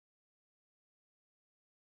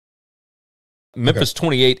Memphis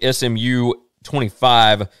 28, SMU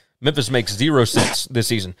 25. Memphis makes 0 cents this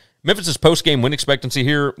season. Memphis's post-game win expectancy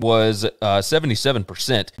here was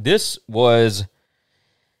 77%. This was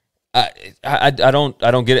I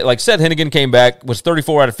don't get it. Like, Seth Hennigan came back, was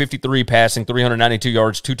 34 out of 53 passing, 392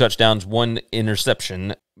 yards, 2 touchdowns, 1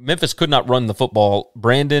 interception. Memphis could not run the football.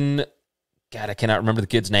 Brandon, God, I cannot remember the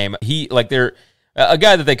kid's name. They're a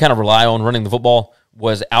guy that they kind of rely on running the football,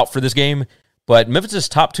 was out for this game. But Memphis's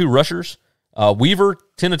top 2 rushers, Weaver,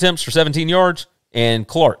 10 attempts for 17 yards, and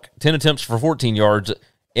Clark, 10 attempts for 14 yards.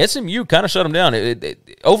 SMU kind of shut them down.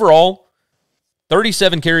 Overall,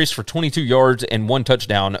 37 carries for 22 yards and 1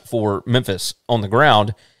 touchdown for Memphis on the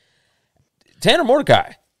ground. Tanner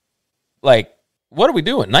Mordecai, like, what are we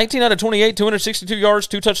doing? 19 out of 28, 262 yards,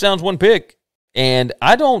 2 touchdowns, 1 pick. And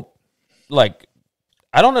I don't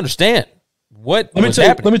understand what was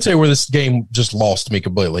happening. Let me tell you where this game just lost me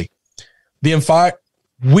completely.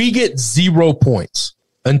 We get 0 points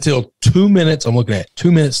until 2 minutes. I'm looking at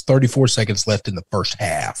 2 minutes, 34 seconds left in the first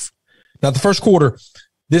half. Now, the first quarter,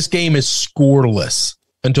 this game is scoreless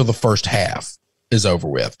until the first half is over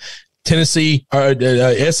with. SMU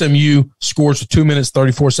scores with 2 minutes,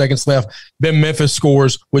 34 seconds left. Then Memphis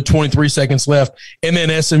scores with 23 seconds left. And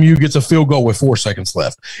then SMU gets a field goal with 4 seconds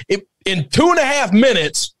left. In 2.5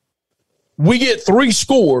 minutes, we get 3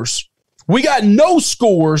 scores. We got no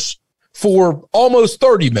scores for almost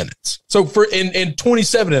 30 minutes. So in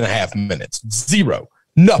 27 and a half minutes, 0,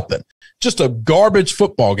 nothing. Just a garbage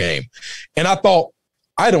football game. And I thought,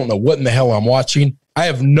 I don't know what in the hell I'm watching. I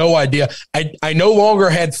have no idea. I no longer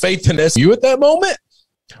had faith in SMU at that moment,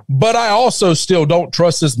 but I also still don't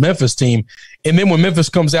trust this Memphis team. And then when Memphis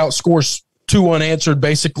comes out, scores 2 unanswered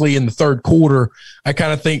basically in the third quarter, I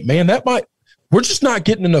kind of think, man, we're just not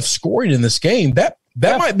getting enough scoring in this game. That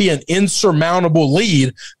might be an insurmountable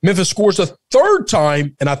lead. Memphis scores a third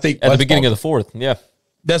time, and I think at the beginning of the fourth, yeah.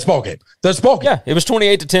 That's ball game. Yeah, it was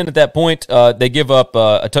 28-10 at that point. They give up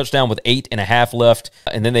a touchdown with 8.5 left,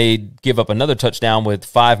 and then they give up another touchdown with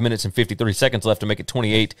 5 minutes and 53 seconds left to make it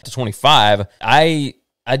 28-25. I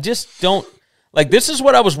just don't – like, this is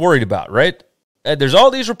what I was worried about, right? There's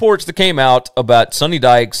all these reports that came out about Sonny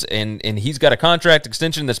Dykes, and he's got a contract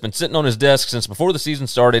extension that's been sitting on his desk since before the season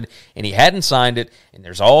started, and he hadn't signed it, and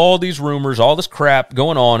there's all these rumors, all this crap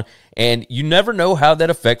going on, and you never know how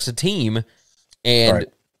that affects a team. And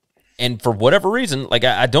for whatever reason, like,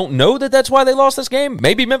 I don't know that that's why they lost this game.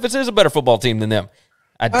 Maybe Memphis is a better football team than them.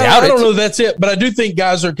 I doubt it. I don't know that's it, but I do think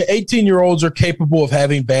 18-year-olds are capable of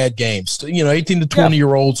having bad games. 18 to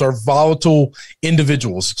 20-year-olds are volatile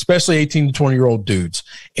individuals, especially 18 to 20-year-old dudes.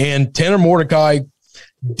 And Tanner Mordecai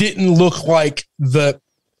didn't look like the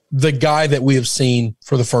guy that we have seen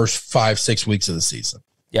for the first 5-6 weeks of the season.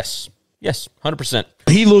 Yes, 100%.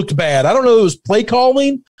 He looked bad. I don't know if it was play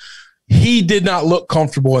calling. He did not look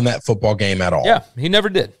comfortable in that football game at all. Yeah, he never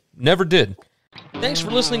did. Thanks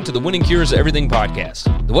for listening to the Winning Cures Everything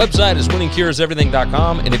podcast. The website is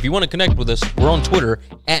winningcureseverything.com, and if you want to connect with us, we're on Twitter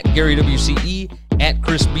at GaryWCE, at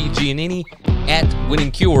Chris B. Giannini, at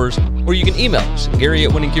Winning Cures, or you can email us, Gary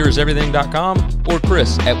at winningcureseverything.com or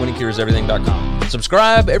Chris at winningcureseverything.com.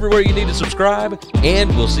 Subscribe everywhere you need to subscribe, and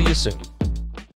we'll see you soon.